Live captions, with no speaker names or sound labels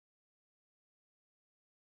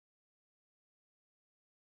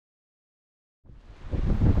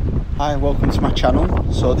Hi, welcome to my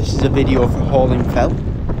channel. So this is a video for Hallin Fell,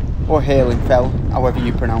 or Hallin Fell, however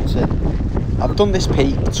you pronounce it. I've done this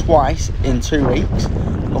peak twice in 2 weeks,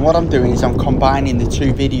 and what I'm doing is I'm combining the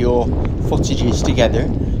two video footages together.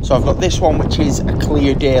 So I've got this one which is a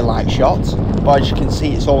clear daylight shot, but as you can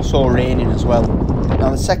see it's also raining as well. Now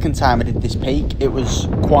the second time I did this peak it was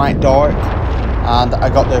quite dark and I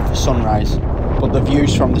got there for sunrise, but the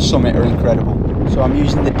views from the summit are incredible. So I'm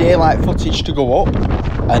using the daylight footage to go up,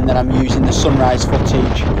 and then I'm using the sunrise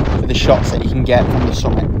footage for the shots that you can get from the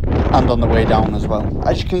summit and on the way down as well.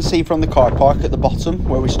 As you can see from the car park at the bottom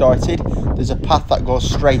where we started, there's a path that goes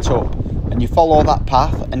straight up, and you follow that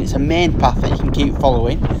path, and it's a main path that you can keep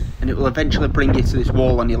following, and it will eventually bring you to this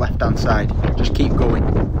wall on your left hand side. Just keep going.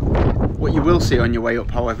 What you will see on your way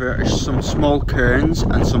up, however, are some small cairns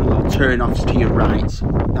and some little turn-offs to your right.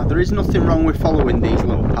 Now there is nothing wrong with following these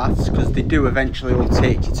little paths because they do eventually all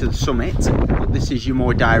take you to the summit, but this is your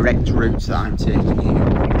more direct routes that I'm taking here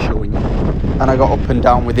and showing you. And I got up and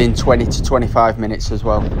down within 20 to 25 minutes as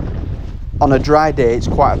well. On a dry day it's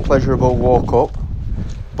quite a pleasurable walk up,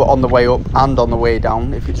 but on the way up and on the way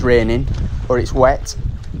down, if it's raining or it's wet,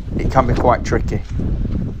 it can be quite tricky.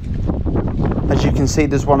 As you can see,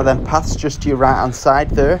 there's one of them paths just to your right hand side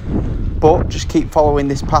there, but just keep following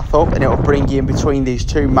this path up and it'll bring you in between these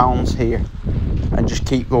two mounds here, and just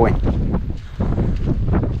keep going.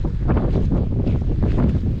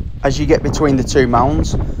 As you get between the two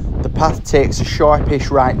mounds, the path takes a sharpish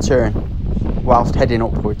right turn whilst heading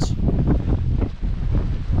upwards.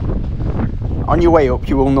 On your way up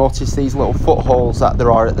you will notice these little footholds that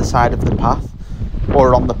there are at the side of the path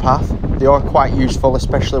or on the path. They are quite useful,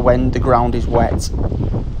 especially when the ground is wet.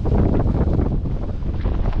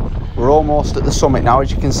 We're almost at the summit now.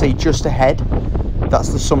 As you can see just ahead, that's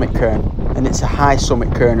the summit cairn, and it's a high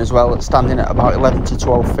summit cairn as well. It's standing at about 11 to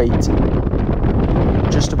 12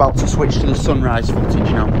 feet. Just about to switch to the sunrise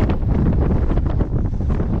footage now.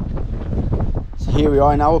 So here we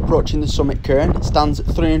are now approaching the summit cairn. It stands at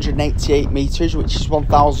 388 metres, which is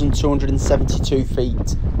 1,272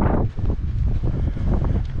 feet.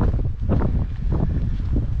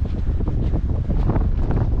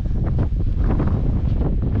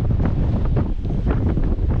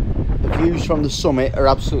 Views from the summit are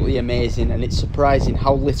absolutely amazing, and it's surprising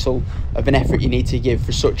how little of an effort you need to give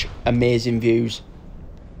for such amazing views.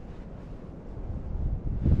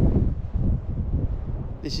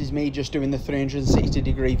 This is me just doing the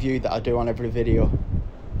 360-degree view that I do on every video.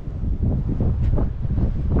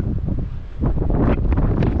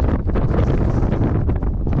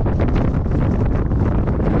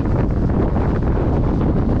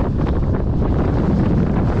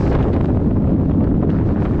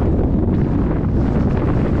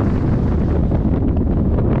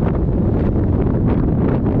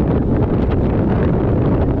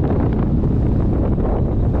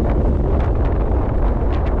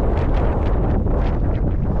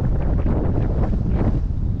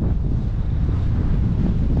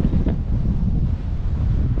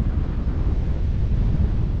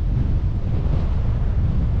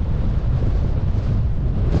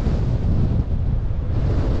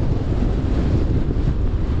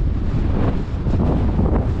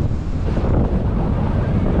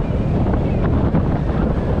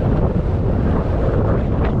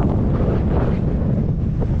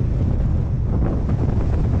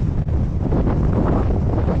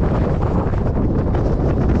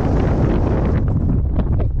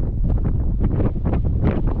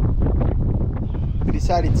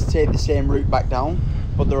 Decided to take the same route back down,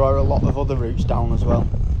 but there are a lot of other routes down as well.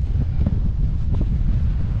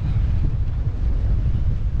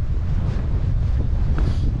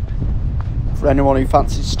 For anyone who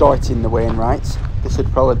fancies starting the Wainwrights, this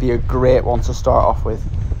would probably be a great one to start off with.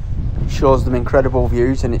 It shows them incredible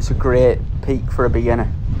views and it's a great peak for a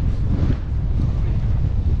beginner.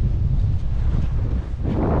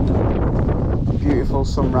 Beautiful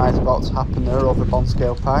sunrise about to happen there over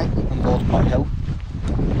Martindale Pike and Lord Pot Hill.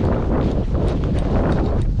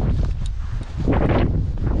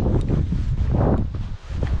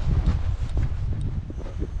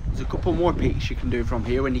 There's a couple more peaks you can do from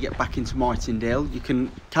here when you get back into Martindale. You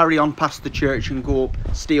can carry on past the church and go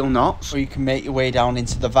up Steel Knots, or you can make your way down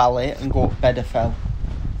into the valley and go up Bedder Fell.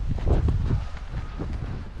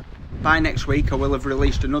 By next week I will have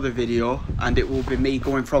released another video, and it will be me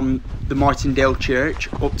going from the Martindale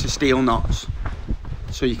Church up to Steel Knots,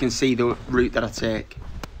 so you can see the route that I take.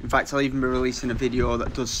 In fact, I'll even be releasing a video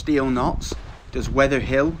that does Steel Knots, does Weather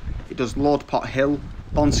Hill, it does Lord Pot Hill,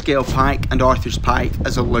 Bonscale Pike and Arthur's Pike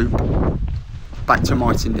as a loop back to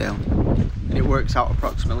Martindale. And it works out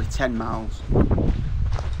approximately 10 miles.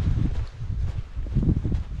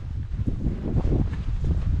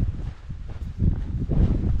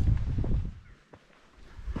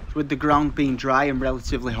 with the ground being dry and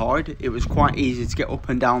relatively hard, it was quite easy to get up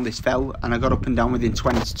and down this fell, and I got up and down within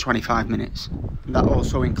 20 to 25 minutes. And that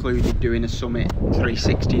also included doing a summit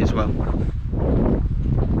 360 as well.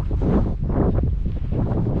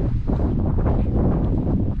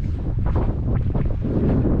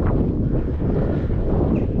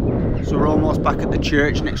 So we're almost back at the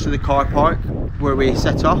church next to the car park where we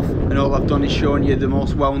set off, and all I've done is shown you the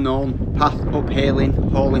most well-known path up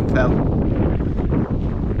Hallin Fell.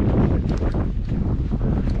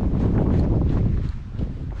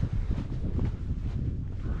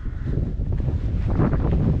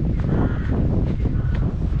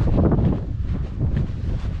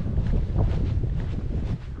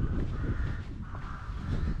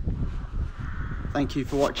 Thank you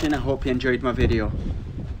for watching. I hope you enjoyed my video.